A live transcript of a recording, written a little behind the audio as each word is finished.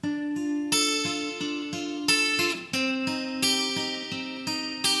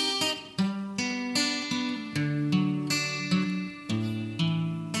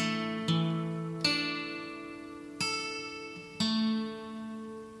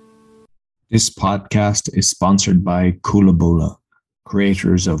This podcast is sponsored by Kulabola,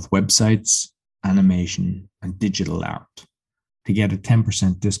 creators of websites, animation, and digital art. To get a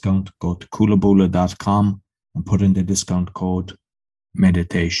 10% discount, go to kulabola.com and put in the discount code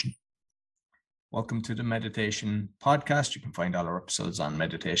meditation. Welcome to the Meditation Podcast. You can find all our episodes on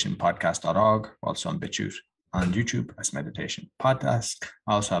meditationpodcast.org, also on BitChute, on YouTube as Meditation Podcast.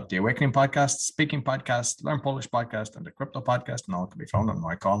 I also have the Awakening Podcast, Speaking Podcast, Learn Polish Podcast, and the Crypto Podcast, and all can be found on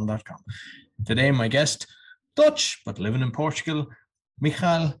mycolin.com. Today, my guest, Dutch, but living in Portugal,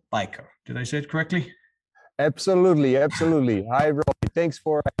 Bijker. Did I say it correctly? Absolutely. Hi, Roy. Thanks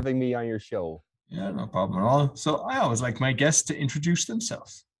for having me on your show. Yeah, no problem at all. So I always like my guests to introduce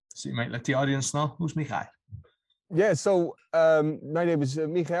themselves. So you might let the audience know who's Michael. Yeah, so my name is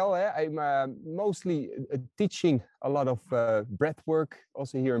Michael. I'm mostly teaching a lot of breath work,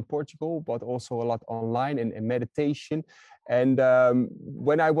 also here in Portugal, but also a lot online and meditation. And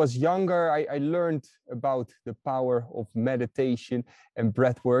when I was younger, I learned about the power of meditation and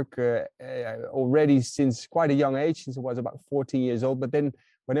breath work already since quite a young age, since I was about 14 years old. But then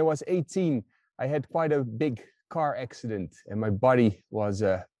when I was 18, I had quite a big car accident and my body was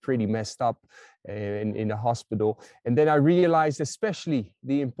pretty messed up in the hospital. And then I realized especially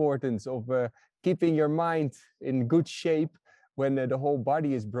the importance of keeping your mind in good shape when the whole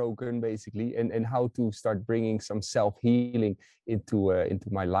body is broken, basically, and how to start bringing some self-healing into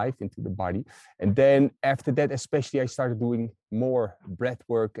my life, into the body. And then after that, especially, I started doing more breath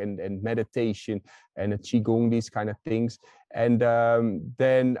work and meditation and qigong, these kind of things. And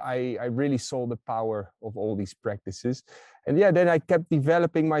then I really saw the power of all these practices. And yeah, then I kept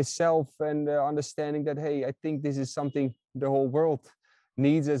developing myself and understanding that, hey, I think this is something the whole world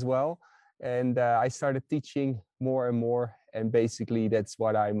needs as well. And I started teaching more and more. And basically, that's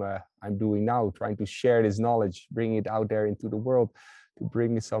what I'm doing now, trying to share this knowledge, bring it out there into the world, to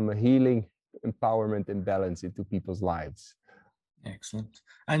bring some healing, empowerment, and balance into people's lives. Excellent.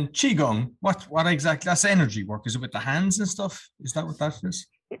 And qigong, what exactly? That's energy work. Is it with the hands and stuff? Is that what that is?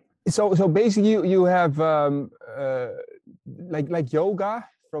 So basically, you have like yoga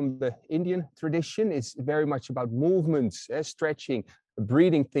from the Indian tradition. It's very much about movements, stretching,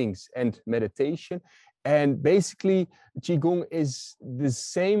 breathing things, and meditation. And basically, qigong is the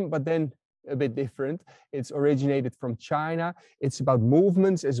same, but then a bit different. It's originated from China. It's about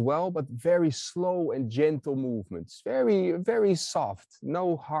movements as well, but very slow and gentle movements, very, very soft,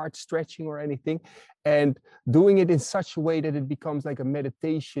 no hard stretching or anything, and doing it in such a way that it becomes like a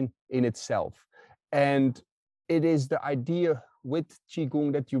meditation in itself. And it is the idea with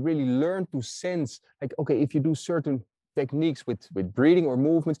qigong that you really learn to sense, like, okay, if you do certain techniques with breathing or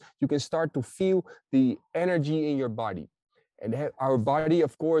movements, you can start to feel the energy in your body. And our body,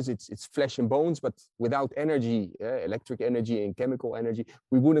 of course, it's flesh and bones, but without energy, electric energy and chemical energy,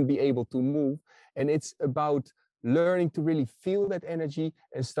 we wouldn't be able to move. And it's about learning to really feel that energy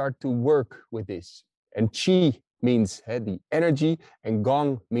and start to work with this. And qi means the energy, and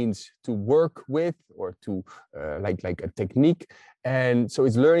gong means to work with, or to like a technique. And so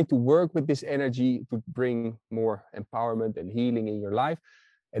it's learning to work with this energy to bring more empowerment and healing in your life.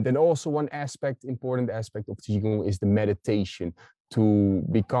 And then also one important aspect of qigong is the meditation, to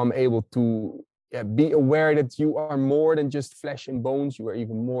become able to be aware that you are more than just flesh and bones. You are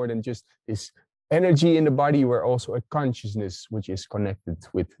even more than just this energy in the body. You are also a consciousness which is connected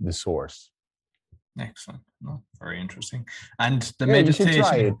with the source. Excellent. No, very interesting. And the meditation. You should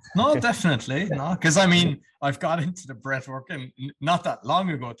try it. No, definitely. No, because I mean, I've got into the breath work and not that long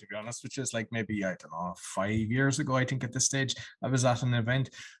ago, to be honest, which is like maybe, I don't know, 5 years ago, I think at this stage, I was at an event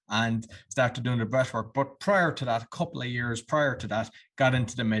and started doing the breath work. But prior to that, a couple of years prior to that, got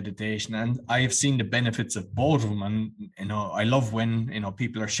into the meditation, and I have seen the benefits of both of them. And, I love when,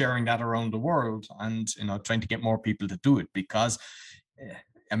 people are sharing that around the world and, trying to get more people to do it, because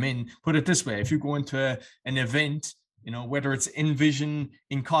I mean, put it this way, if you go into an event, whether it's Envision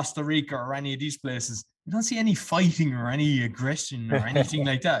in Costa Rica or any of these places, you don't see any fighting or any aggression or anything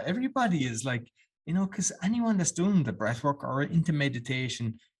like that. Everybody is like, because anyone that's doing the breath work or into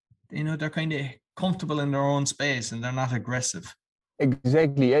meditation, they're kind of comfortable in their own space and they're not aggressive.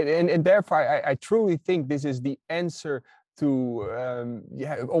 Exactly. And therefore, I truly think this is the answer to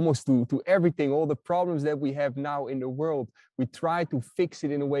almost to everything, all the problems that we have now in the world. We try to fix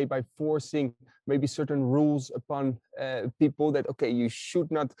it in a way by forcing maybe certain rules upon people that, okay, you should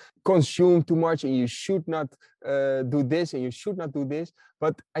not consume too much and you should not do this and you should not do this.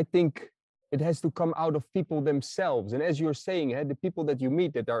 But I think it has to come out of people themselves. And as you're saying, the people that you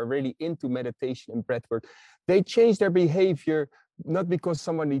meet that are really into meditation and breathwork, they change their behavior, not because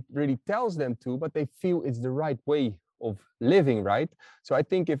somebody really tells them to, but they feel it's the right way of living, right? So I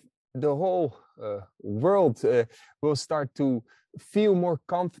think if the whole world will start to feel more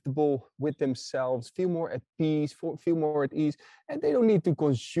comfortable with themselves, feel more at peace, feel more at ease, and they don't need to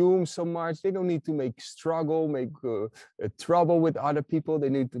consume so much. They don't need to make trouble with other people. They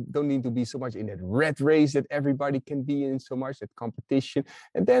don't need to be so much in that rat race that everybody can be in, so much that competition.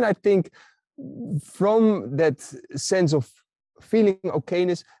 And then I think from that sense of feeling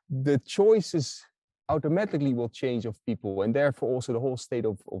okayness, the choices automatically will change of people, and therefore also the whole state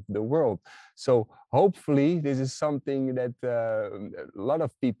of the world. So hopefully this is something that a lot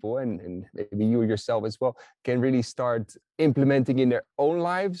of people, and maybe you yourself as well, can really start implementing in their own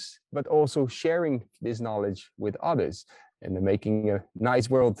lives, but also sharing this knowledge with others and making a nice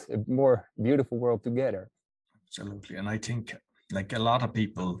world, a more beautiful world together. Absolutely. And I think, like a lot of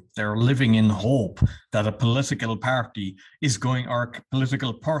people, they're living in hope that a political party is going, or a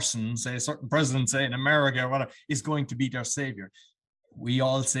political person, say a certain president, say in America or whatever, is going to be their savior. We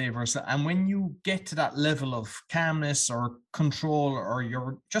all save ourselves. And when you get to that level of calmness or control, or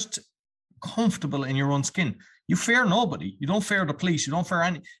you're just comfortable in your own skin, you fear nobody. You don't fear the police. You don't fear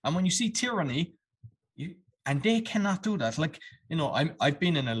any. And when you see tyranny, and they cannot do that. Like, you know, I've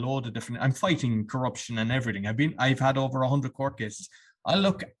been in a load of different, I'm fighting corruption and everything. I've had over 100 court cases. I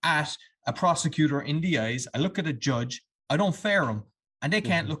look at a prosecutor in the eyes, I look at a judge, I don't fear them, and they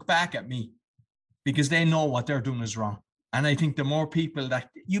can't look back at me because they know what they're doing is wrong. And I think the more people that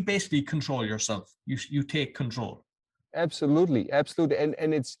you basically control yourself, you take control. Absolutely, absolutely.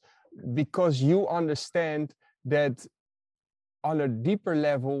 And it's because you understand that on a deeper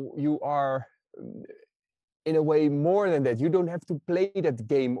level, you are in a way more than that. You don't have to play that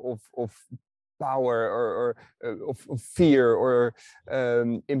game of power or of fear or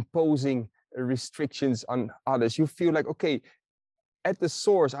imposing restrictions on others. You feel like, okay, at the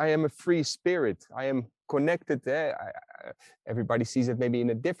source, I am a free spirit. I am connected. Everybody sees it maybe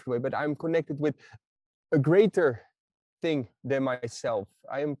in a different way, but I'm connected with a greater thing than myself.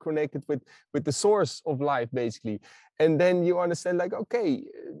 I am connected with the source of life, basically. And then you understand, like, okay,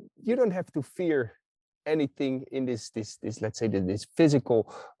 you don't have to fear anything in this let's say this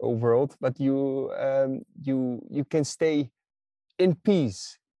physical world, but you can stay in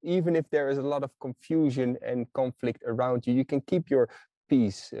peace. Even if there is a lot of confusion and conflict around you, you can keep your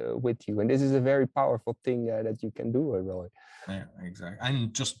peace with you. And this is a very powerful thing that you can do, Roy. Yeah, exactly.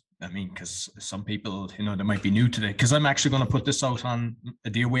 And just, I mean, because some people, you know, they might be new today, because I'm actually going to put this out on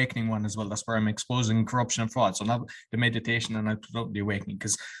the Awakening one as well. That's where I'm exposing corruption and fraud. So now the meditation, and I put out the Awakening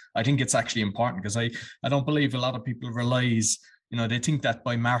because I think it's actually important, because I don't believe a lot of people realize, you know, they think that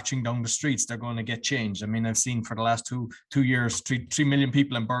by marching down the streets, they're going to get change. I mean, I've seen for the last two years, 3 million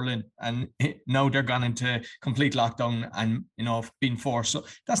people in Berlin, and now they're gone into complete lockdown and, you know, being forced. So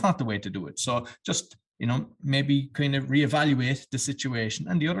that's not the way to do it. So just, you know, maybe kind of reevaluate the situation.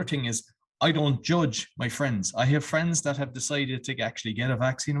 And the other thing is, I don't judge my friends. I have friends that have decided to actually get a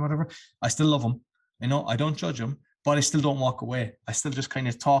vaccine or whatever. I still love them. You know, I don't judge them, but I still don't walk away. I still just kind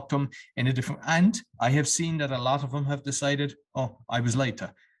of talk to them in a different, and I have seen that a lot of them have decided, oh, I was lied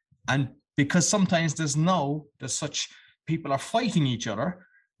to. And because sometimes there's such people are fighting each other,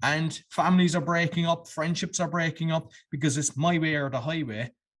 and families are breaking up, friendships are breaking up because it's my way or the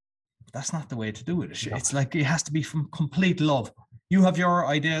highway. That's not the way to do it. It's like, it has to be from complete love. You have your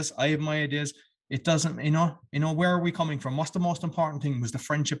ideas, I have my ideas. It doesn't, you know, where are we coming from? What's the most important thing? Was the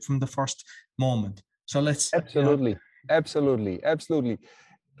friendship from the first moment. So let's absolutely, absolutely.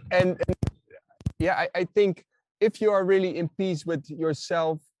 And yeah, I think if you are really in peace with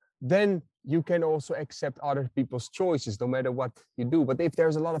yourself, then you can also accept other people's choices, no matter what you do. But if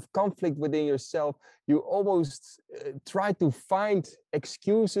there's a lot of conflict within yourself, you almost try to find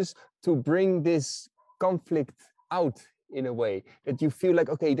excuses to bring this conflict out in a way that you feel like,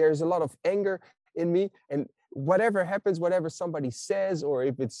 okay, there's a lot of anger in me, and whatever happens, whatever somebody says, or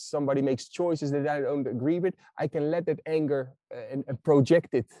if it's somebody makes choices that I don't agree with, I can let that anger and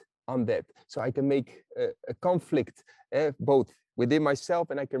project it on that. So I can make a conflict both within myself,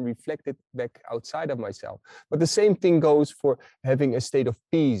 and I can reflect it back outside of myself. But the same thing goes for having a state of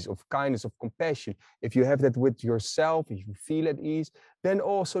peace, of kindness, of compassion. If you have that with yourself, if you feel at ease, then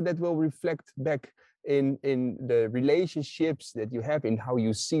also that will reflect back in the relationships that you have, in how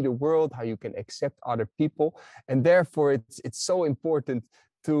you see the world, how you can accept other people. And therefore it's so important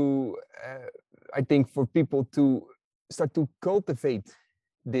to I think for people to start to cultivate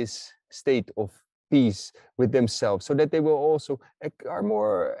this state of peace with themselves, so that they will also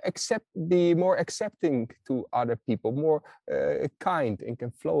be more accepting to other people, more kind, and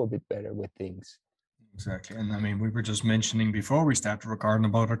can flow a bit better with things. Exactly. And I mean, we were just mentioning before we started recording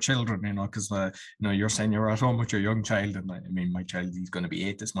about our children, because, you're saying you're at home with your young child. And I mean, my child, he's going to be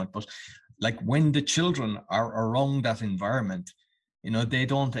 8 this month. But like when the children are around that environment, they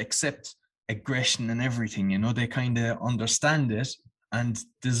don't accept aggression and everything, they kind of understand it. And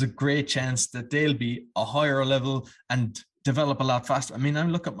there's a great chance that they'll be a higher level and develop a lot faster. I mean, I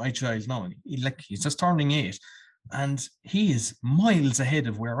look at my child now and he's just turning 8 and he is miles ahead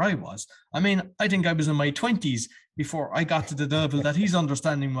of where I was. I mean, I think I was in my 20s before I got to the level that he's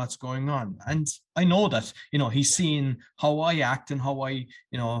understanding what's going on. And I know that, he's seeing how I act and how I,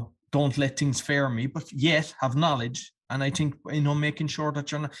 don't let things fare me, but yet have knowledge. And I think, making sure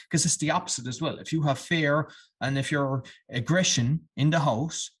that you're not, because it's the opposite as well. If you have fear and if you're aggression in the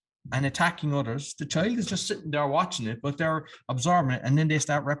house and attacking others, the child is just sitting there watching it, but they're absorbing it and then they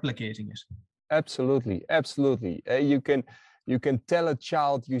start replicating it. Absolutely, absolutely. You can tell a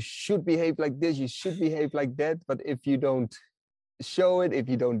child you should behave like this, you should behave like that, but if you don't show it, if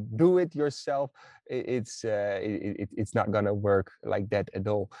you don't do it yourself, it's not gonna work like that at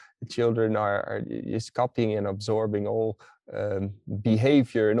all. The children are just copying and absorbing all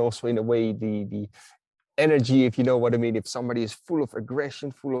behavior, and also in a way the energy, if you know what I mean. If somebody is full of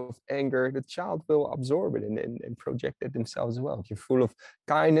aggression, full of anger, the child will absorb it and project it themselves as well. If you're full of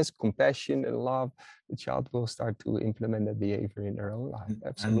kindness, compassion, and love, the child will start to implement that behavior in their own life.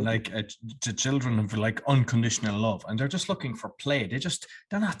 Absolutely. And like the children have like unconditional love, and they're just looking for play.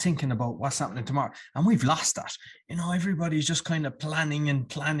 They're not thinking about what's happening tomorrow, and we've lost that. Everybody's just kind of planning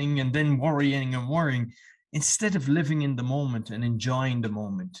and then worrying and worrying, instead of living in the moment and enjoying the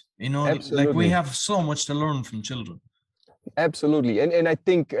moment. Like we have so much to learn from children. Absolutely. And I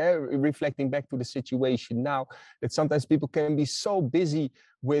think reflecting back to the situation now, that sometimes people can be so busy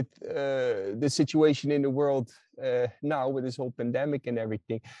with the situation in the world now with this whole pandemic and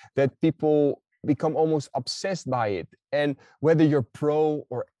everything, that people become almost obsessed by it. And whether you're pro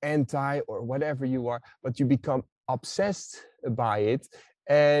or anti or whatever you are, but you become obsessed by it,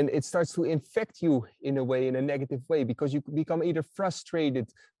 and it starts to infect you in a way, in a negative way, because you become either frustrated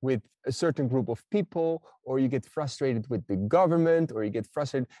with a certain group of people, or you get frustrated with the government, or you get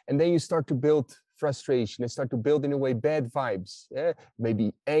frustrated, and then you start to build frustration and start to build in a way bad vibes,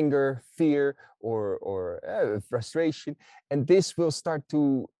 maybe anger, fear, or frustration. And this will start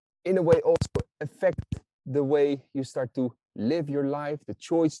to, in a way, also affect the way you start to live your life, the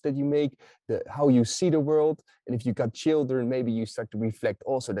choice that you make, how you see the world. And if you got children, maybe you start to reflect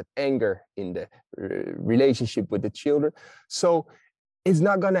also that anger in the relationship with the children. So it's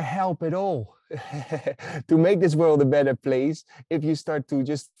not going to help at all to make this world a better place if you start to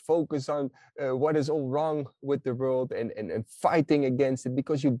just focus on what is all wrong with the world and fighting against it,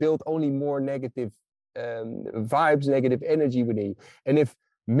 because you build only more negative vibes, negative energy within you. And if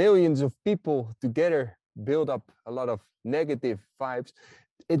millions of people together build up a lot of negative vibes,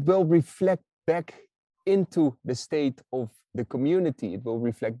 it will reflect back into the state of the community. It will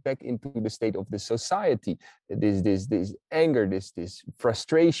reflect back into the state of the society. This anger, this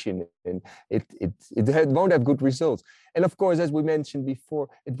frustration, and it won't have good results. And of course, as we mentioned before,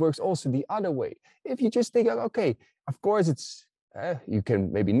 it works also the other way. If you just think, okay, of course it's you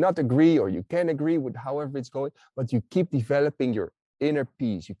can maybe not agree, or you can agree with however it's going, but you keep developing your inner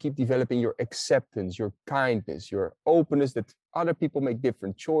peace, you keep developing your acceptance, your kindness, your openness that other people make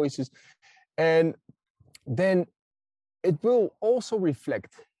different choices. And then it will also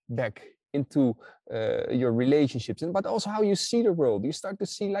reflect back into your relationships, but also how you see the world. You start to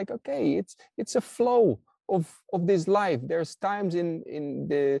see like, okay, it's a flow of this life. There's times in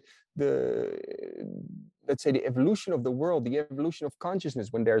the let's say the evolution of the world, the evolution of consciousness,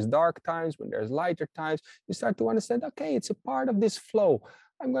 when there's dark times, when there's lighter times, you start to understand, okay, it's a part of this flow.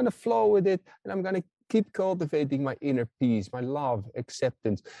 I'm going to flow with it, and I'm going to keep cultivating my inner peace, my love,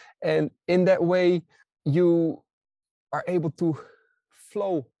 acceptance. And in that way, you are able to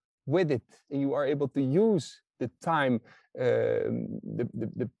flow with it, and you are able to use the time,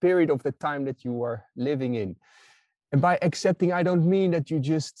 the period of the time that you are living in. And by accepting, I don't mean that you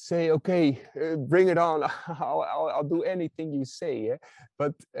just say, okay, bring it on, I'll do anything you say, yeah?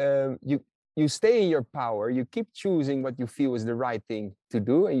 But you stay in your power, you keep choosing what you feel is the right thing to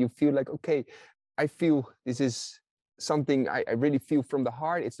do, and you feel like, okay, I feel this is something I really feel from the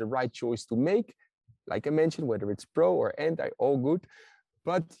heart, it's the right choice to make. Like I mentioned, whether it's pro or anti, all good,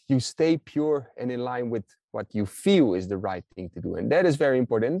 but you stay pure and in line with what you feel is the right thing to do. And that is very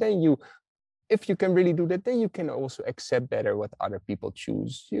important. And then if you can really do that, then you can also accept better what other people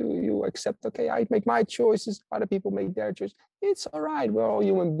choose. You accept, okay, I make my choices, other people make their choices. It's all right. We're all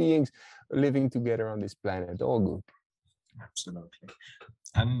human beings living together on this planet. All good. Absolutely.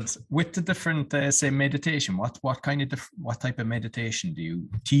 And with the different, say, meditation, what kind of what type of meditation do you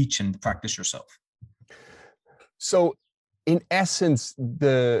teach and practice yourself? So, in essence,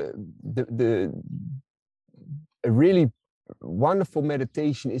 the a really wonderful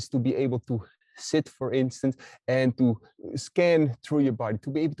meditation is to be able to sit, for instance, and to scan through your body, to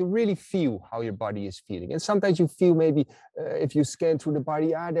be able to really feel how your body is feeling. And sometimes you feel maybe if you scan through the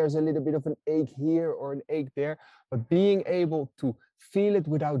body, there's a little bit of an ache here or an ache there, but being able to feel it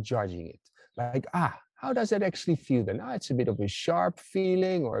without judging it. Like, how does that actually feel then? It's a bit of a sharp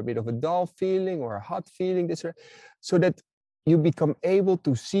feeling or a bit of a dull feeling or a hot feeling, so that you become able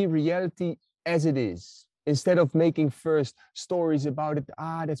to see reality as it is. Instead of making first stories about it,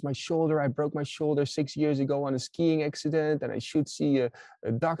 that's my shoulder. I broke my shoulder 6 years ago on a skiing accident, and I should see a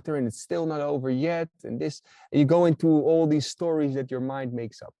doctor, and it's still not over yet. And you go into all these stories that your mind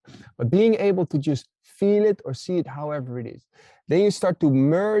makes up. But being able to just feel it or see it however it is, then you start to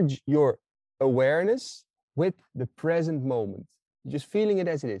merge your awareness with the present moment, just feeling it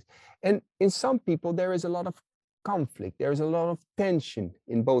as it is. And in some people, there is a lot of conflict. There's a lot of tension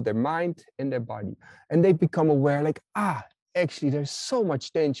in both their mind and their body. And they become aware like, actually, there's so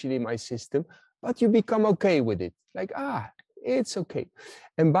much tension in my system, but you become okay with it. Like, it's okay.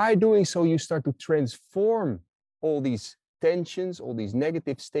 And by doing so, you start to transform all these tensions, all these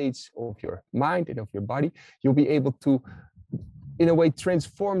negative states of your mind and of your body. You'll be able to, in a way,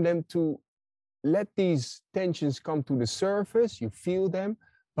 transform them to let these tensions come to the surface. You feel them,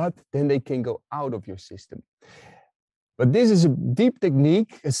 but then they can go out of your system. But this is a deep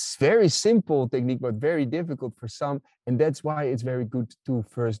technique, a very simple technique, but very difficult for some. And that's why it's very good to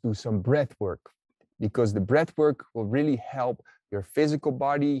first do some breath work, because the breath work will really help your physical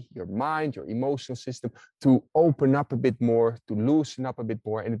body, your mind, your emotional system to open up a bit more, to loosen up a bit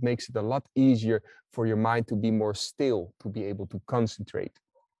more. And it makes it a lot easier for your mind to be more still, to be able to concentrate.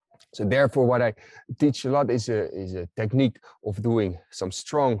 So therefore, what I teach a lot is a technique of doing some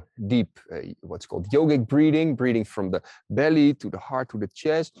strong, deep, what's called yogic breathing from the belly to the heart to the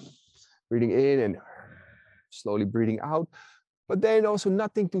chest, breathing in and slowly breathing out. But then also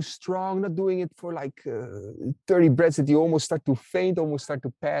nothing too strong, not doing it for like 30 breaths that you almost start to faint, almost start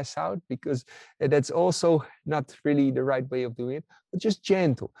to pass out, because that's also not really the right way of doing it, but just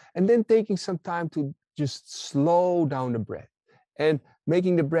gentle. And then taking some time to just slow down the breath and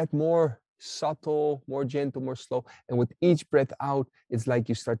making the breath more subtle, more gentle, more slow. And with each breath out, it's like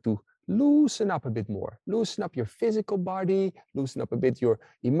you start to loosen up a bit more, loosen up your physical body, loosen up a bit your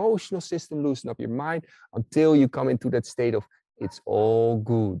emotional system, loosen up your mind, until you come into that state of it's all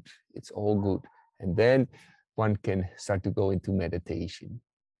good, it's all good. And then one can start to go into meditation.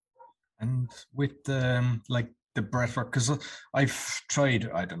 And with like the breath work, because I've tried,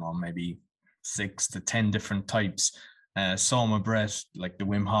 I don't know, maybe 6 to 10 different types. Soma breath, like the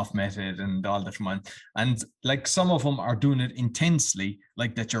Wim Hof method and all different ones. And like some of them are doing it intensely,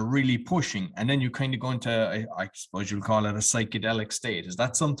 like that you're really pushing. And then you kind of go into, I suppose you'll call it a psychedelic state. Is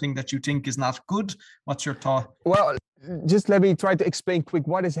that something that you think is not good? What's your thought? Well, just let me try to explain quick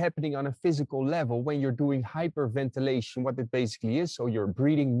what is happening on a physical level when you're doing hyperventilation, what it basically is. So you're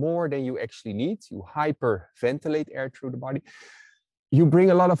breathing more than you actually need. You hyperventilate air through the body. You bring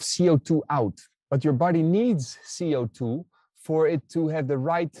a lot of CO2 out, but your body needs CO2 for it to have the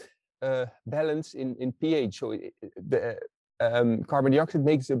right balance in pH. So the carbon dioxide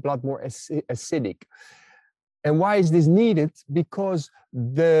makes the blood more acidic. And why is this needed? Because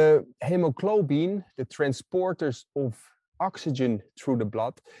the hemoglobin, the transporters of oxygen through the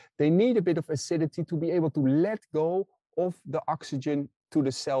blood, they need a bit of acidity to be able to let go of the oxygen to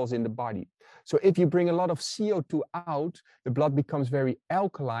the cells in the body. So if you bring a lot of CO2 out, the blood becomes very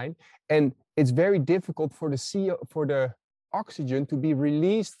alkaline, and it's very difficult for the oxygen to be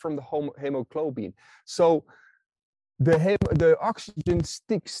released from the hemoglobin. So the oxygen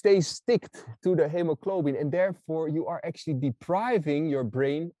stays sticked to the hemoglobin, and therefore you are actually depriving your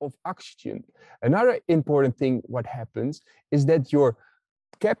brain of oxygen. Another important thing what happens is that your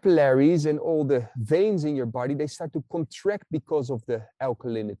capillaries and all the veins in your body, they start to contract because of the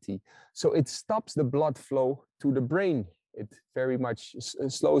alkalinity. So it stops the blood flow to the brain. It very much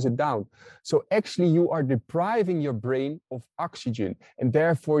slows it down. So actually you are depriving your brain of oxygen, and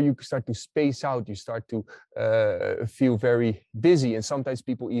therefore you start to space out, you start to feel very dizzy, and sometimes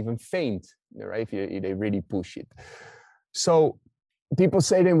people even faint, right, if they really push it. So people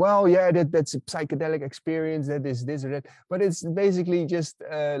say then, well, yeah, that's a psychedelic experience, that is this or that, but it's basically just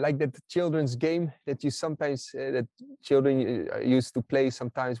like that children's game that you sometimes, that children used to play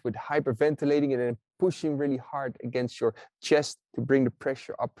sometimes with hyperventilating and then pushing really hard against your chest to bring the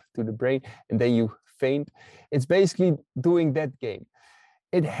pressure up to the brain, and then you faint. It's basically doing that game.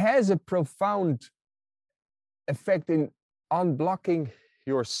 it has a profound effect in unblocking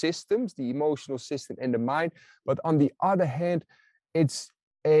your systems, the emotional system and the mind. But on the other hand, it's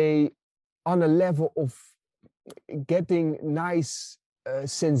on a level of getting nice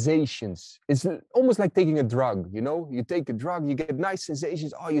sensations. It's almost like taking a drug, you know? You take a drug, you get nice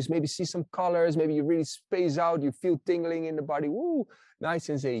sensations. Oh, you maybe see some colors, maybe you really space out, you feel tingling in the body. Woo, nice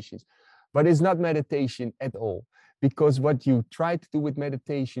sensations. But it's not meditation at all, because what you try to do with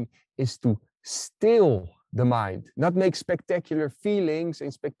meditation is to still the mind, not make spectacular feelings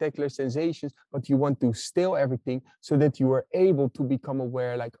and spectacular sensations, but you want to still everything so that you are able to become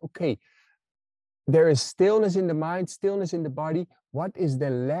aware, like, okay, there is stillness in the mind, stillness in the body. What is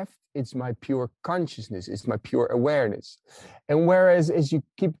then left? It's my pure consciousness, it's my pure awareness. And whereas as you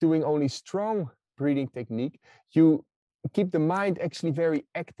keep doing only strong breathing technique, you keep the mind actually very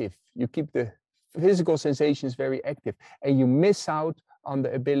active. You keep the physical sensations very active, and you miss out on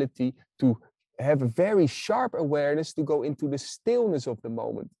the ability to have a very sharp awareness to go into the stillness of the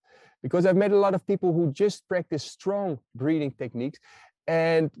moment. Because I've met a lot of people who just practice strong breathing techniques,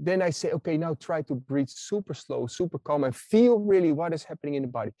 and then I say, okay, now try to breathe super slow, super calm, and feel really what is happening in the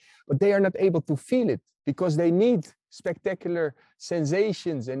body. But they are not able to feel it because they need spectacular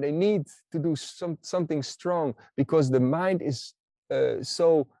sensations and they need to do something strong, because the mind is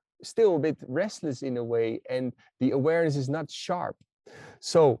so still a bit restless in a way, and the awareness is not sharp.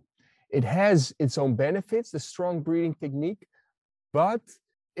 So it has its own benefits, the strong breathing technique, but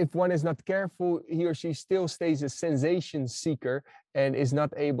if one is not careful, he or she still stays a sensation seeker and is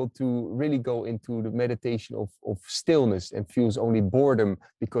not able to really go into the meditation of stillness, and feels only boredom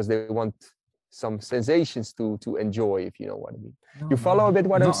because they want some sensations to enjoy, if you know what I mean. You follow a bit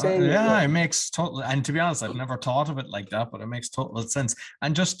what I'm saying? Yeah, it makes total, and to be honest, I've never thought of it like that, but it makes total sense.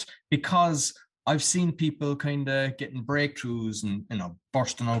 And just because I've seen people kind of getting breakthroughs and, you know,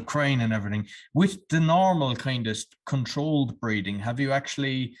 bursting out crying and everything with the normal kind of controlled breathing. Have you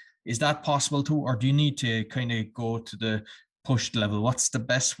actually, is that possible too? Or do you need to kind of go to the pushed level? What's the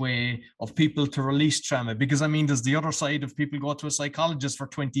best way of people to release trauma? Because I mean, there's the other side of people go to a psychologist for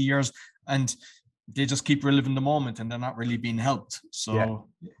 20 years and they just keep reliving the moment and they're not really being helped. So,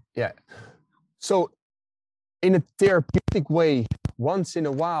 yeah. So in a therapeutic way, once in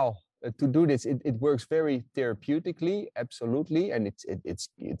a while, to do this, it works very therapeutically, absolutely, and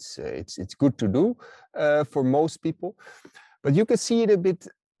it's good to do for most people. But you can see it a bit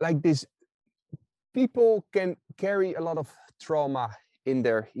like this: people can carry a lot of trauma in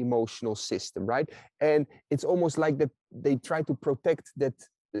their emotional system, right? And it's almost like that they try to protect that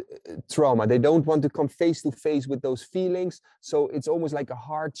trauma. They don't want to come face to face with those feelings. So it's almost like a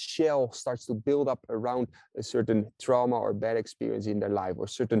hard shell starts to build up around a certain trauma or bad experience in their life, or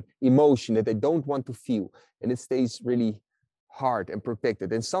certain emotion that they don't want to feel. And it stays really hard and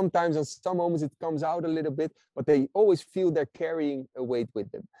protected. And sometimes on some moments it comes out a little bit, but they always feel they're carrying a weight with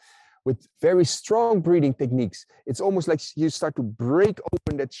them. With very strong breathing techniques, it's almost like you start to break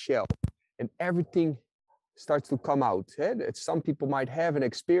open that shell and everything starts to come out. Some people might have an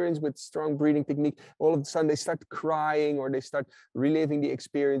experience with strong breathing technique. All of a sudden they start crying or they start reliving the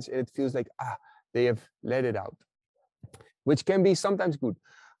experience, and it feels like, they have let it out, which can be sometimes good.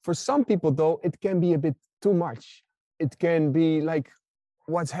 For some people though, it can be a bit too much. It can be like,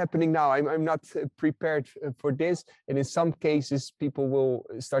 what's happening now? I'm not prepared for this. And in some cases, people will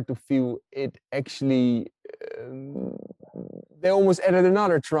start to feel it actually, they almost added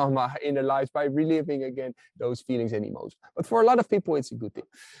another trauma in their lives by reliving again those feelings and emotions. But for a lot of people, it's a good thing.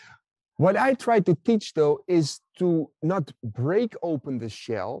 What I try to teach though is to not break open the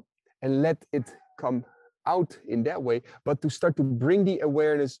shell and let it come out in that way, but to start to bring the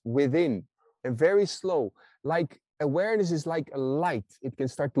awareness within, and very slow. Like awareness is like a light. It can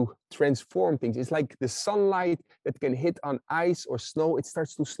start to transform things. It's like the sunlight that can hit on ice or snow. It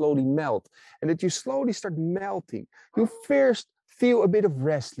starts to slowly melt, and that you slowly start melting. You first feel a bit of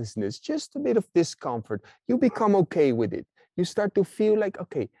restlessness, just a bit of discomfort. You become okay with it. You start to feel like,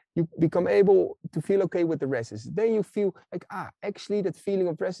 okay, you become able to feel okay with the restlessness. Then you feel like, actually that feeling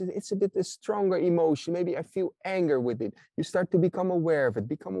of restlessness, it's a bit a stronger emotion. Maybe I feel anger with it. You start to become aware of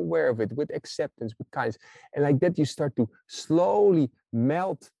it with acceptance, with kindness. And like that, you start to slowly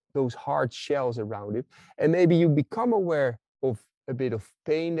melt those hard shells around it. And maybe you become aware of a bit of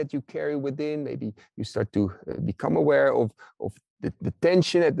pain that you carry within. Maybe you start to become aware of the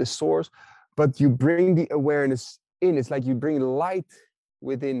tension at the source, but you bring the awareness in. It's like you bring light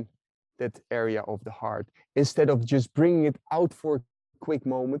within that area of the heart, instead of just bringing it out for a quick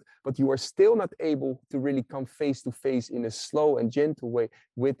moment, but you are still not able to really come face to face in a slow and gentle way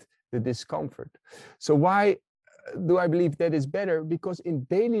with the discomfort. So why do I believe that is better? Because in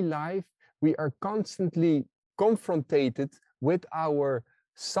daily life, we are constantly confronted with our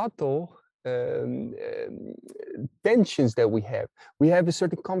subtle tensions that we have. We have a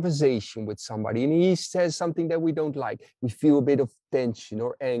certain conversation with somebody and he says something that we don't like. We feel a bit of tension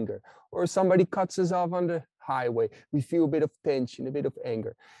or anger. Or somebody cuts us off on the highway. We feel a bit of tension, a bit of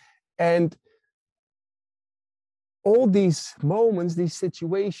anger. And all these moments, these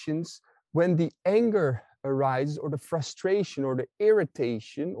situations, when the anger arises or the frustration or the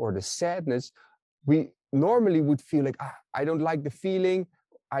irritation or the sadness, we normally would feel like, I don't like the feeling.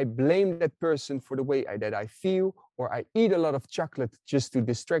 I blame that person for the way that I feel, or I eat a lot of chocolate just to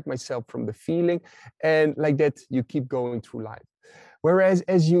distract myself from the feeling. And like that, you keep going through life. Whereas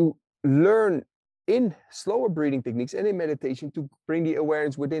as you learn in slower breathing techniques and in meditation to bring the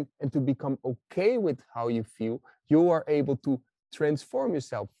awareness within and to become okay with how you feel, you are able to transform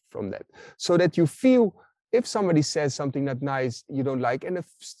yourself from that. So that you feel, if somebody says something not nice, you don't like, and a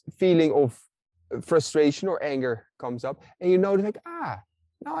feeling of frustration or anger comes up, and you know, like,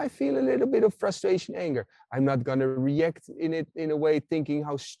 now I feel a little bit of frustration, anger. I'm not going to react in it in a way thinking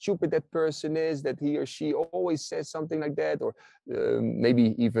how stupid that person is, that he or she always says something like that, or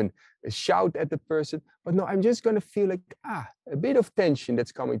maybe even shout at the person. But no, I'm just going to feel like, a bit of tension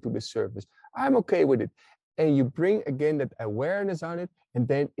that's coming to the surface. I'm okay with it. And you bring again that awareness on it, and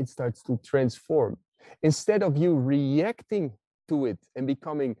then it starts to transform. Instead of you reacting to it and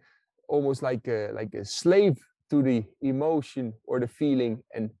becoming almost like a slave to the emotion or the feeling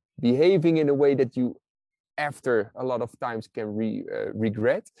and behaving in a way that you, after a lot of times, can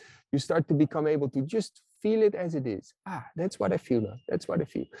regret, you start to become able to just feel it as it is. That's what I feel now. That's what I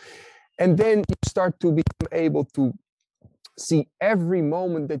feel. And then you start to become able to see every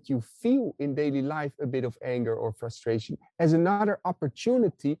moment that you feel in daily life a bit of anger or frustration as another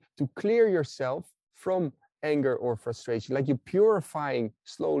opportunity to clear yourself from anger or frustration, like you're purifying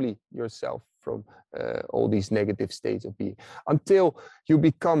slowly yourself from all these negative states of being, until you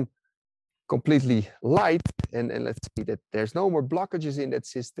become completely light, and let's see that there's no more blockages in that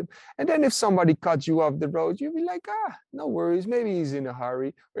system. And then if somebody cuts you off the road, you'll be like, no worries, maybe he's in a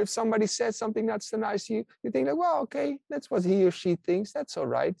hurry. Or if somebody says something not so nice to you, you think like, well, okay, that's what he or she thinks, that's all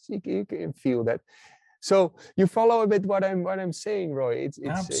right. You can feel that. So you follow a bit what I'm saying, Roy. It's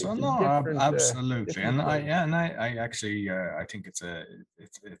absolutely, a different, absolutely, different and I actually I think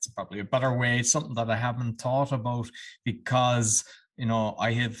it's probably a better way. It's something that I haven't thought about, because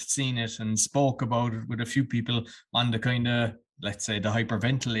I have seen it and spoke about it with a few people on the kind of, let's say, the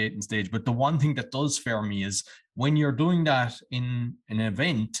hyperventilating stage. But the one thing that does scare me is when you're doing that in an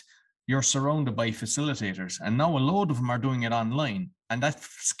event, you're surrounded by facilitators, and now a load of them are doing it online. And that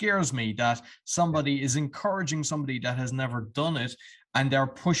scares me, that somebody is encouraging somebody that has never done it, and they're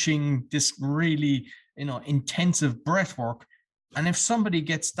pushing this really, intensive breath work. And if somebody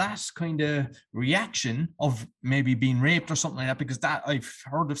gets that kind of reaction of maybe being raped or something like that, because that I've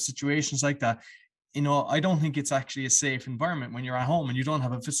heard of situations like that, I don't think it's actually a safe environment when you're at home and you don't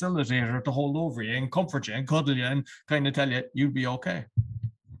have a facilitator to hold over you and comfort you and cuddle you and kind of tell you you'll be okay.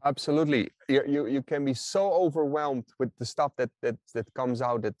 Absolutely. You can be so overwhelmed with the stuff that comes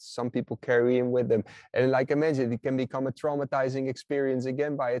out, that some people carry in with them. And like I mentioned, it can become a traumatizing experience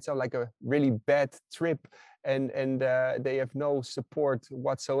again by itself, like a really bad trip. And they have no support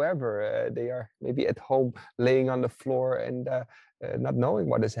whatsoever. They are maybe at home laying on the floor and not knowing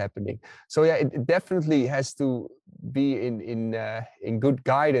what is happening. So yeah, it definitely has to be in good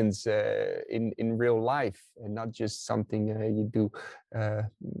guidance in real life, and not just something you do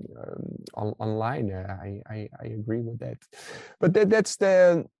online. I agree with that. But that's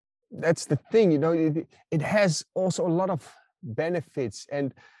the thing, it has also a lot of benefits.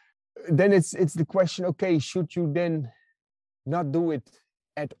 And then it's the question, okay, should you then not do it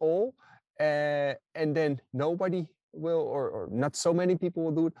at all, and then nobody will, or not so many people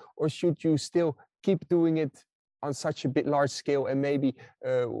will do it, or should you still keep doing it on such a bit large scale, and maybe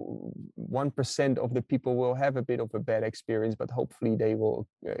 1% of the people will have a bit of a bad experience, but hopefully they will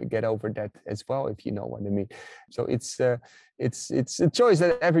get over that as well, if you know what I mean. So it's a choice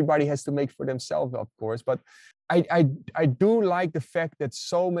that everybody has to make for themselves, of course. But I do like the fact that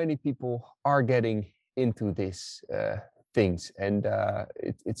so many people are getting into this things, and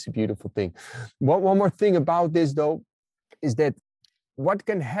it's a beautiful thing. One more thing about this, though, is that what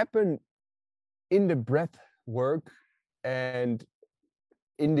can happen in the breath work and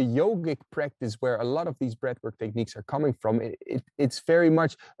in the yogic practice, where a lot of these breathwork techniques are coming from, it's very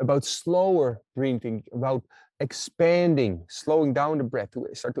much about slower breathing, about expanding, slowing down the breath, to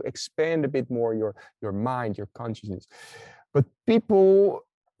start to expand a bit more your mind, your consciousness. But people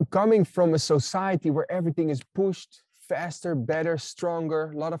coming from a society where everything is pushed faster, better,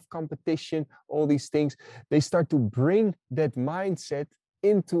 stronger, a lot of competition, all these things, they start to bring that mindset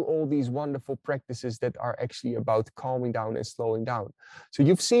into all these wonderful practices that are actually about calming down and slowing down. So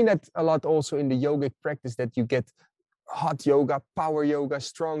you've seen that a lot also in the yogic practice, that you get hot yoga, power yoga,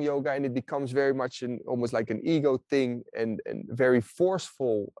 strong yoga, and it becomes very much almost like an ego thing, and very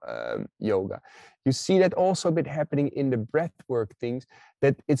forceful yoga. You see that also a bit happening in the breathwork things,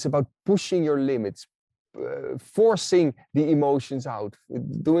 that it's about pushing your limits, forcing the emotions out,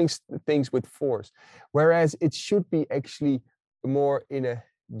 doing things with force, whereas it should be actually more in a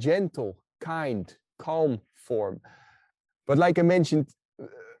gentle, kind, calm form. But like I mentioned,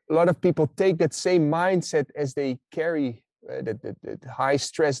 a lot of people take that same mindset as they carry that high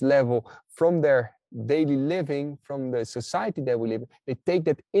stress level from their daily living, from the society that we live in. They take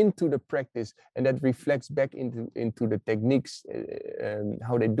that into the practice, and that reflects back into the techniques,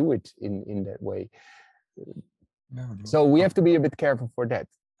 how they do it in that way. So we have to be a bit careful for that.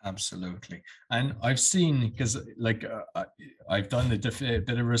 Absolutely. And I've seen, because like I've done a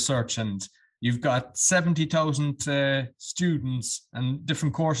bit of research, and you've got 70,000 students and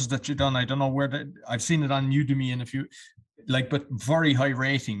different courses that you've done. I don't know where I've seen it on Udemy and a few, like, but very high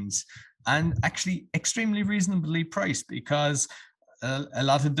ratings, and actually extremely reasonably priced, because a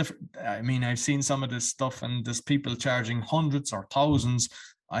lot of different, I mean, I've seen some of this stuff, and there's people charging hundreds or thousands.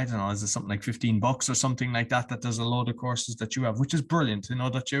 I don't know, is it something like $15 or something like that, that there's a load of courses that you have, which is brilliant, you know,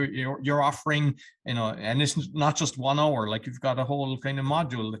 that you're offering, you know, and it's not just 1 hour, like you've got a whole kind of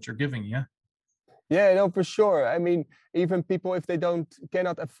module that you're giving. Yeah, no, for sure. I mean, even people, if they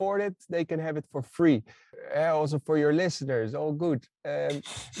cannot afford it, they can have it for free. Also for your listeners, all good.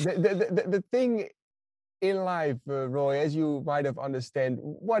 The thing in life, Roy, as you might have understand,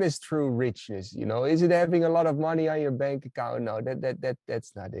 what is true richness? You know, is it having a lot of money on your bank account? No,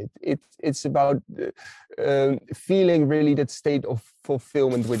 that's not it. It's about feeling really that state of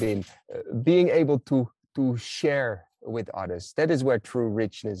fulfillment within, being able to share with others. That is where true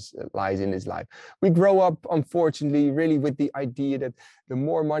richness lies in this life. We grow up, unfortunately, really with the idea that the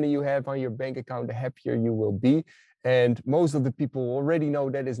more money you have on your bank account, the happier you will be. And most of the people already know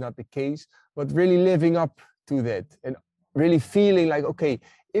that is not the case, but really living up to that and really feeling like, okay,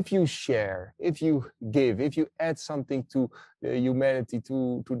 if you share, if you give, if you add something to humanity,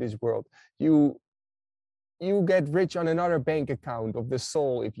 to this world, you get rich on another bank account of the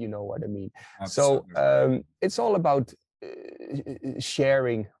soul, if you know what I mean. Absolutely. So it's all about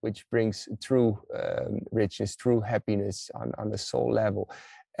sharing, which brings true richness, true happiness on the soul level.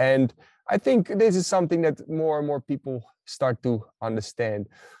 And I think this is something that more and more people start to understand.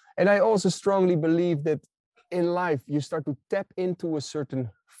 And I also strongly believe that in life, you start to tap into a certain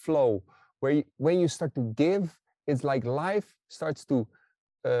flow where when you start to give, it's like life starts to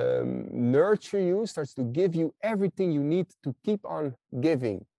nurture you, starts to give you everything you need to keep on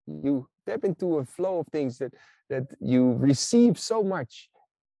giving. You tap into a flow of things that you receive so much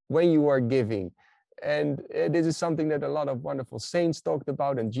when you are giving. And this is something that a lot of wonderful saints talked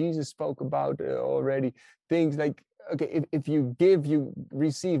about, and Jesus spoke about already. Things like, okay, if you give, you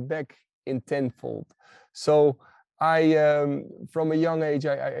receive back in tenfold. So I, from a young age,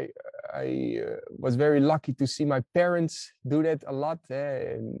 I was very lucky to see my parents do that a lot.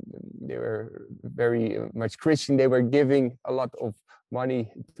 And they were very much Christian. They were giving a lot of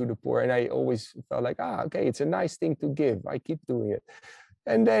money to the poor. And I always felt like, okay, it's a nice thing to give. I keep doing it.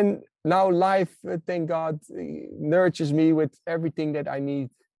 And then now life, thank God, nurtures me with everything that I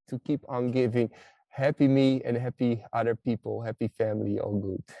need to keep on giving. Happy me and happy other people, happy family, all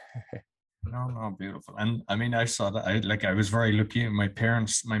good. No, beautiful. And I mean, I saw that. I was very lucky. My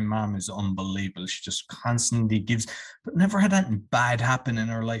parents, my mom is unbelievable. She just constantly gives, but never had anything bad happen in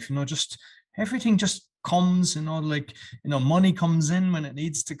her life. You know, just everything just comes. You know, like, you know, money comes in when it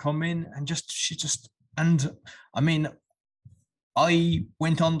needs to come in, and and I mean, I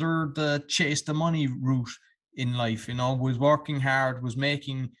went under the chase the money route in life. You know, was working hard, was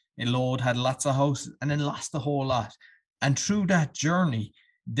making a load, had lots of houses, and then lost a whole lot. And through that journey,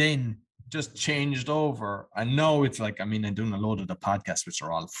 then just changed over. And now it's like, I mean, I'm doing a load of the podcasts, which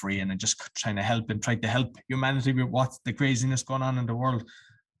are all free, and I'm just trying to help and try to help humanity with what's the craziness going on in the world.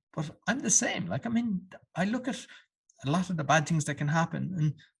 But I'm the same. Like, I mean, I look at a lot of the bad things that can happen,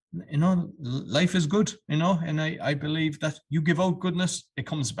 and you know, life is good, you know, and I believe that you give out goodness, it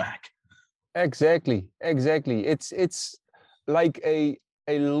comes back. Exactly. It's like a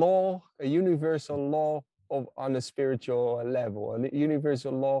law, a universal law on a spiritual level, a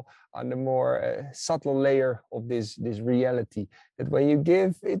universal law on the more subtle layer of this reality, that when you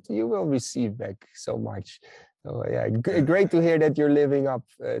give it, you will receive back so much. Oh yeah, great to hear that you're living up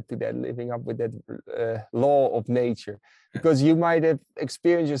to that, living up with that law of nature, because you might have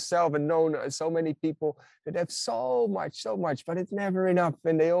experienced yourself and known so many people that have so much, but it's never enough,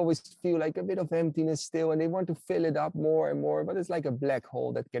 and they always feel like a bit of emptiness still, and they want to fill it up more and more, but it's like a black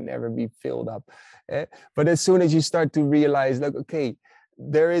hole that can never be filled up. But as soon as you start to realize, like, okay,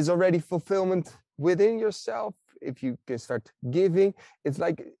 there is already fulfillment within yourself. If you can start giving, it's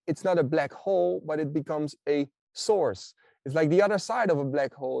like, it's not a black hole, but it becomes a source. It's like the other side of a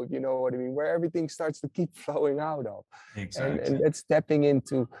black hole, if you know what I mean, where everything starts to keep flowing out of. Exactly. And that's tapping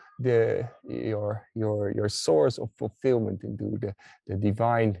into your source of fulfillment, into the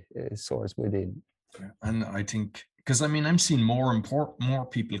divine source within. And I think, because I mean, I'm seeing more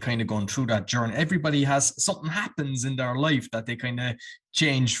people kind of going through that journey. Everybody has something happens in their life that they kind of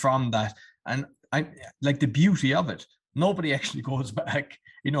change from that. And I like the beauty of it. Nobody actually goes back.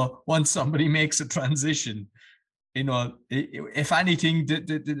 Once somebody makes a transition, if anything,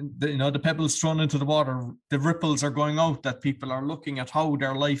 the pebbles thrown into the water, the ripples are going out, that people are looking at how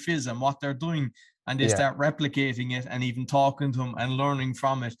their life is and what they're doing, and they start replicating it and even talking to them and learning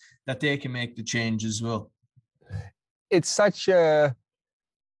from it, that they can make the change as well. It's such a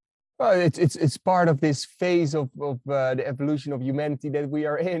well, it's part of this phase of the evolution of humanity that we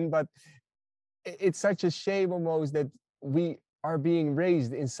are in, but it's such a shame almost that we are being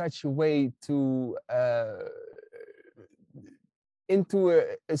raised in such a way to into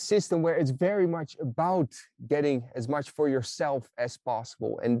a system where it's very much about getting as much for yourself as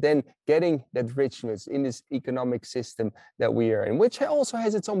possible, and then getting that richness in this economic system that we are in, which also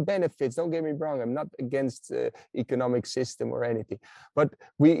has its own benefits. Don't get me wrong, I'm not against the economic system or anything, but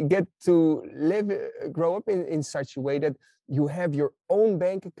we get to grow up in such a way that you have your own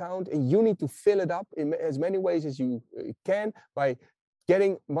bank account and you need to fill it up in as many ways as you can by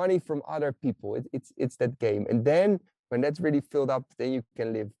getting money from other people. It's that game. And then when that's really filled up, then you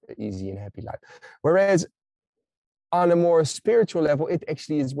can live an easy and happy life. Whereas on a more spiritual level, it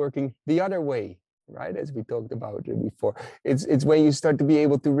actually is working the other way, right? As we talked about before. It's when you start to be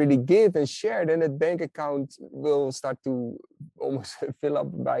able to really give and share, then that bank account will start to almost fill up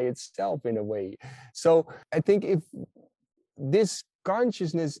by itself in a way. So I think if this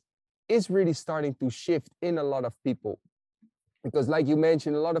consciousness is really starting to shift in a lot of people, because like you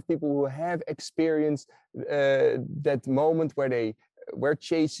mentioned, a lot of people who have experienced that moment where they were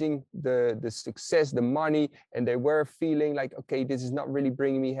chasing the success, the money, and they were feeling like, okay, this is not really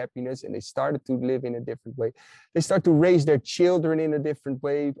bringing me happiness, and they started to live in a different way. They start to raise their children in a different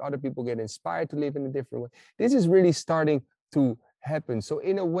way. Other people get inspired to live in a different way. This is really starting to happen. So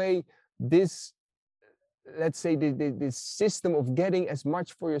in a way, this, let's say, this system of getting as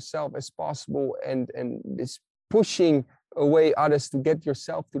much for yourself as possible and this pushing away others to get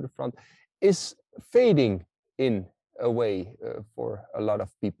yourself to the front is fading in a way for a lot of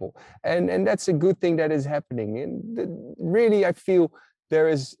people, and that's a good thing that is happening. And really, I feel there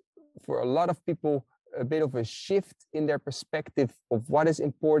is, for a lot of people, a bit of a shift in their perspective of what is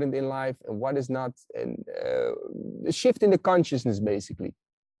important in life and what is not, and a shift in the consciousness, basically.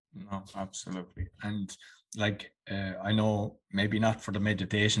 No, absolutely. And like, I know maybe not for the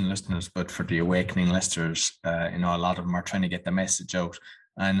meditation listeners, but for the awakening listeners, a lot of them are trying to get the message out.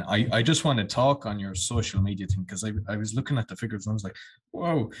 And I just want to talk on your social media thing, because I was looking at the figures and I was like,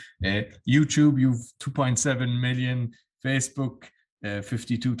 whoa, YouTube, you've 2.7 million, Facebook,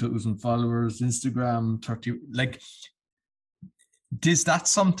 52,000 followers, Instagram, 30, like, is that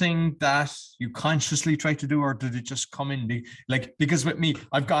something that you consciously try to do, or did it just come in? Because with me,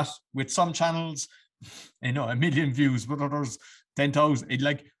 I've got, with some channels, 1 million views, with others 10,000.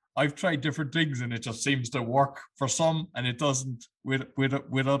 Like, I've tried different things and it just seems to work for some and it doesn't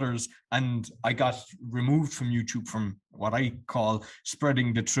with others. And I got removed from YouTube from what I call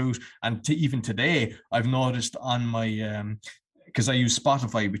spreading the truth. And even today, I've noticed on my, because I use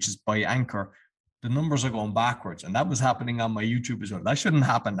Spotify, which is by Anchor, the numbers are going backwards, and that was happening on my YouTube as well. That shouldn't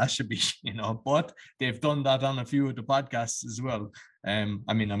happen. That should be, but they've done that on a few of the podcasts as well.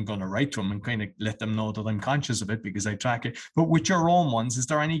 I mean, I'm going to write to them and kind of let them know that I'm conscious of it because I track it. But with your own ones, is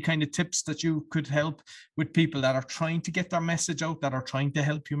there any kind of tips that you could help with people that are trying to get their message out, that are trying to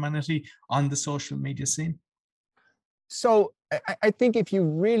help humanity on the social media scene? So I think if you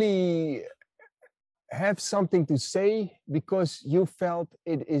really have something to say because you felt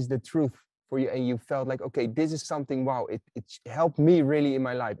it is the truth for you, and you felt like, okay, this is something, wow, it helped me really in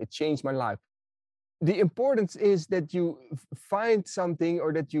my life, it changed my life. The importance is that you find something,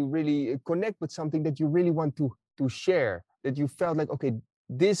 or that you really connect with something that you really want to share, that you felt like, okay,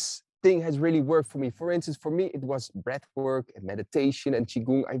 this thing has really worked for me. For instance, for me, it was breath work and meditation and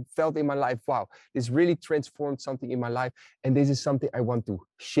Qigong. I felt in my life, wow, this really transformed something in my life. And this is something I want to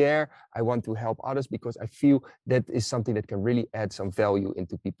share. I want to help others because I feel that is something that can really add some value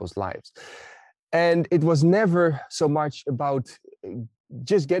into people's lives. And it was never so much about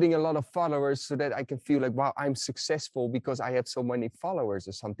just getting a lot of followers so that I can feel like, wow, I'm successful because I have so many followers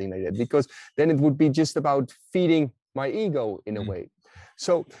or something like that. Because then it would be just about feeding my ego in a way.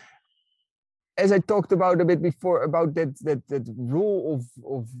 So as I talked about a bit before about that rule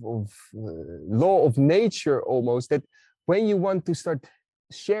of law of nature almost, that when you want to start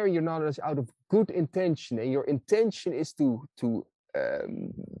sharing your knowledge out of good intention, and your intention is to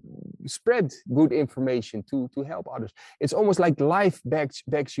spread good information, to help others, it's almost like life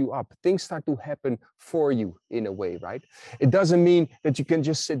backs you up. Things start to happen for you in a way, right? It doesn't mean that you can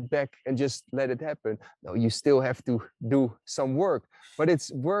just sit back and just let it happen. No, you still have to do some work, but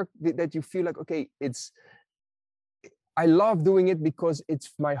it's work that you feel like, okay, I love doing it because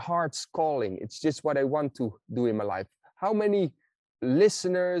it's my heart's calling. It's just what I want to do in my life. How many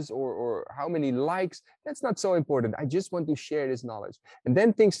listeners or how many likes, that's not so important. I just want to share this knowledge, and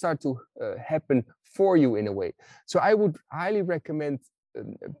then things start to happen for you in a way. So I would highly recommend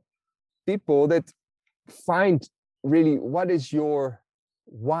people that find really what is your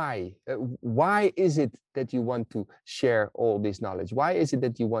why. Why is it that you want to share all this knowledge? Why is it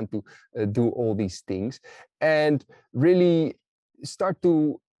that you want to do all these things? And really start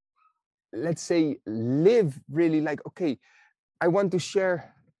to, let's say, live really like, okay, I want to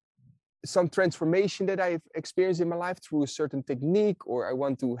share some transformation that I've experienced in my life through a certain technique, or I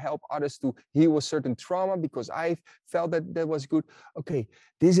want to help others to heal a certain trauma because I felt that was good. Okay,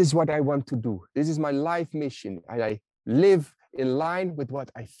 this is what I want to do. This is my life mission. I live in line with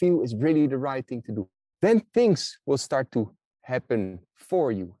what I feel is really the right thing to do. Then things will start to happen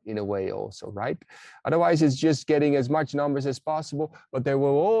for you in a way also, right? Otherwise, it's just getting as much numbers as possible, but there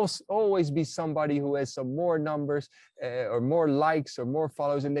will always be somebody who has some more numbers or more likes or more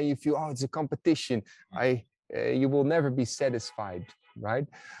followers, and then you feel, oh, it's a competition. You will never be satisfied, right?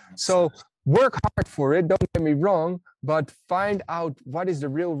 So work hard for it, don't get me wrong, but find out what is the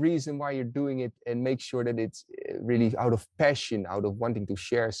real reason why you're doing it, and make sure that it's really out of passion, out of wanting to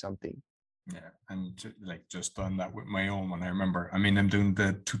share something. Yeah, and like just done that with my own one. I remember, I mean, I'm doing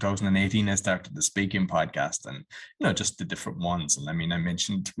the 2018, I started the speaking podcast, and just the different ones. And I mean, I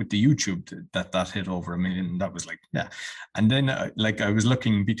mentioned with the YouTube that hit over 1 million. That was like, yeah. And then I was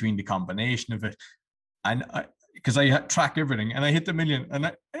looking between the combination of it, and because I track everything, and I hit the 1 million, and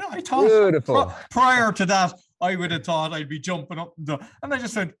I thought beautiful. Prior to that, I would have thought I'd be jumping up and I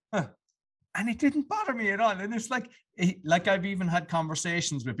just went, huh. And it didn't bother me at all. And it's like I've even had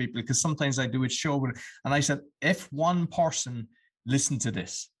conversations with people, because sometimes I do a show and I said, if one person listened to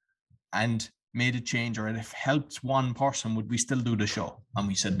this and made a change, or if helped one person, would we still do the show? And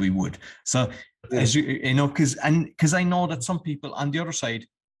we said we would. So as because I know that some people on the other side,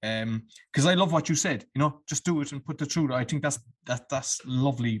 because I love what you said, just do it and put the truth. I think that's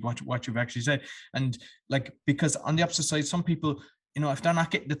lovely what you've actually said. And like, because on the opposite side, some people, if they're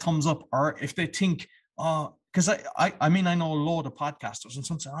not getting the thumbs up, or if they think, because I mean, I know a load of podcasters, and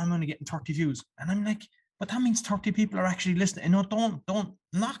some say, I'm only getting 30 views. And I'm like, but that means 30 people are actually listening. Don't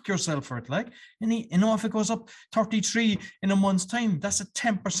knock yourself for it. Like, if it goes up 33 in a month's time, that's a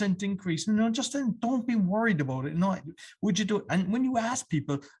 10% increase. Just then, don't be worried about it. Would you do it? And when you ask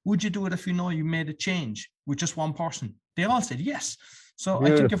people, would you do it if you made a change with just one person? They all said yes. So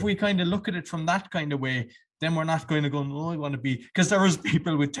beautiful. I think if we kind of look at it from that kind of way, then we're not going to go, I want to be, because there is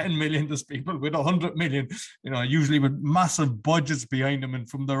people with 10 million, there's people with 100 million, usually with massive budgets behind them and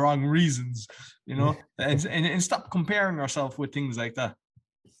from the wrong reasons, and stop comparing ourselves with things like that.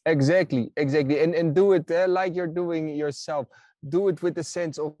 Exactly. And do it like you're doing yourself. Do it with a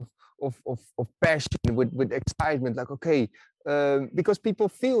sense of passion, with excitement, like, okay, because people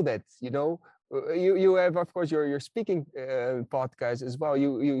feel that, you have, of course, your speaking podcast as well.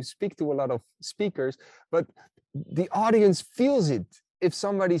 You speak to a lot of speakers, but the audience feels it. If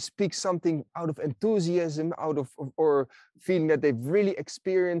somebody speaks something out of enthusiasm, or feeling that they've really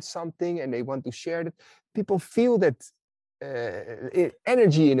experienced something and they want to share it, people feel that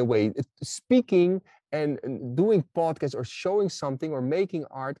energy in a way. Speaking and doing podcasts or showing something or making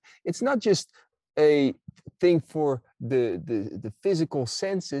art, it's not just a thing for the physical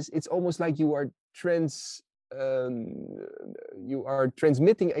senses. It's almost like you are transmitting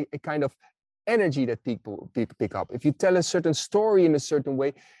a kind of energy that people pick up. If you tell a certain story in a certain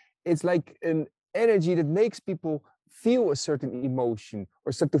way, it's like an energy that makes people feel a certain emotion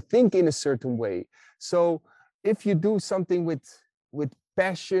or start to think in a certain way. So if you do something with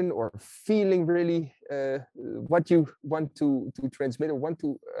passion or feeling really what you want to transmit or want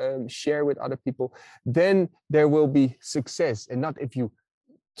to share with other people, then there will be success. And not if you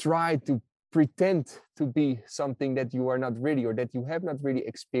try to pretend to be something that you are not really, or that you have not really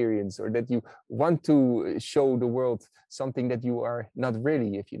experienced, or that you want to show the world something that you are not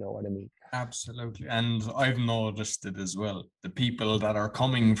really, if you know what I mean. Absolutely. And I've noticed it as well. The people that are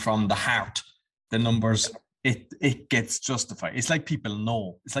coming from the heart, the numbers, it gets justified. It's like people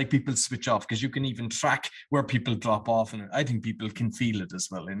know. It's like people switch off, because you can even track where people drop off. And I think people can feel it as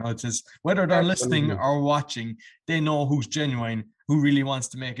well. You know, it is whether they're Absolutely. listening or watching, they know who's genuine, who really wants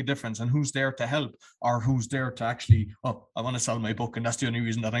to make a difference, and who's there to help, or who's there to actually, oh, I want to sell my book, and that's the only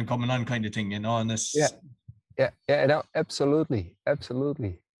reason that I'm coming on, kind of thing, you know. And this, no, absolutely,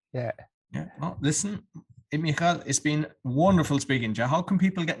 yeah. No, listen, Michael, it's been wonderful speaking to you. How can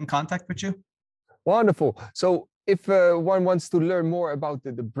people get in contact with you? Wonderful. So if one wants to learn more about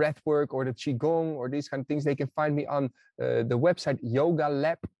the breath work or the Qigong or these kind of things, they can find me on the website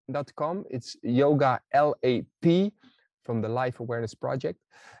yogalab.com. It's yoga LAP, from the Life Awareness Project.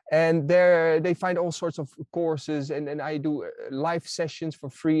 And there they find all sorts of courses, and I do live sessions for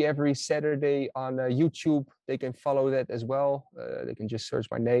free every Saturday on YouTube. They can follow that as well. They can just search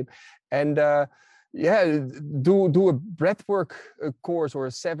my name. And do a breathwork course or a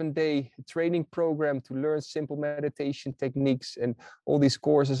 7-day training program to learn simple meditation techniques. And all these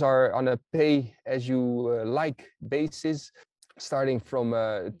courses are on a pay as you like basis, starting from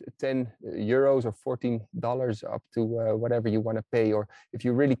 10 euros or $14 up to whatever you want to pay. Or if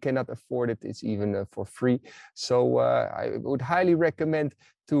you really cannot afford it, it's even for free. So I would highly recommend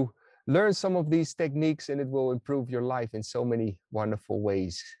to learn some of these techniques, and it will improve your life in so many wonderful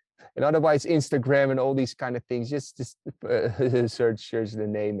ways. And otherwise, Instagram and all these kind of things, just search the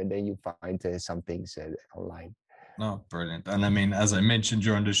name, and then you find some things online. No, brilliant. And I mean, as I mentioned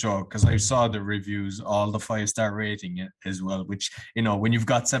during the show, because I saw the reviews, all the 5-star rating as well, which, you know, when you've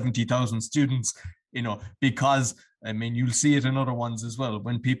got 70,000 students, you know, because I mean, you'll see it in other ones as well.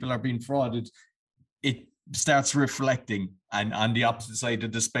 When people are being frauded, it starts reflecting and on the opposite side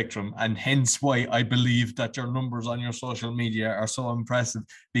of the spectrum, and hence why I believe that your numbers on your social media are so impressive,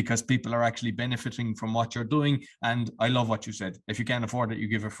 because people are actually benefiting from what you're doing. And I love what you said, if you can't afford it, you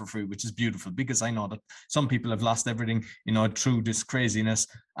give it for free, which is beautiful, because I know that some people have lost everything, you know, through this craziness.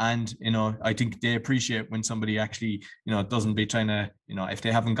 And, you know, I think they appreciate when somebody actually, you know, doesn't be trying to, you know, if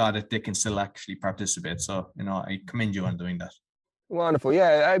they haven't got it, they can still actually participate. So, you know, I commend you on doing that. Wonderful.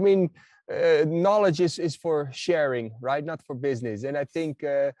 Yeah, I mean, knowledge is for sharing, right? Not for business. And I think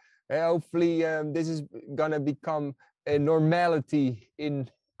hopefully this is gonna become a normality in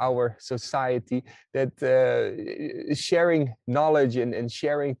our society, that sharing knowledge and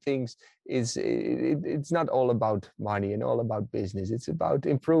sharing things it's not all about money and all about business. It's about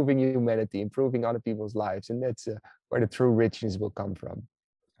improving humanity, improving other people's lives, and that's where the true richness will come from.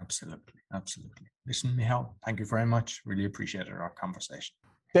 Absolutely, absolutely. Listen, Michal, thank you very much. Really appreciated our conversation.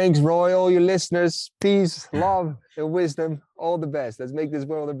 Thanks, Roy. All your listeners, peace, love, and wisdom. All the best. Let's make this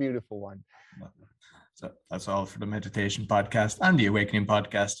world a beautiful one. So that's all for the Meditation Podcast and the Awakening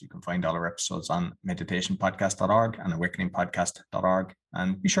Podcast. You can find all our episodes on meditationpodcast.org and awakeningpodcast.org.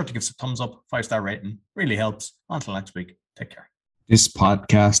 And be sure to give us a thumbs up, 5-star rating. Really helps. Until next week, take care. This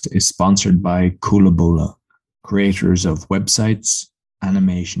podcast is sponsored by Kulabula, creators of websites,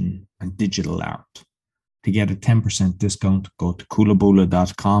 animation, and digital art. To get a 10% discount, go to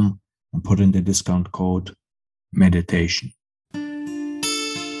kulabula.com and put in the discount code meditation.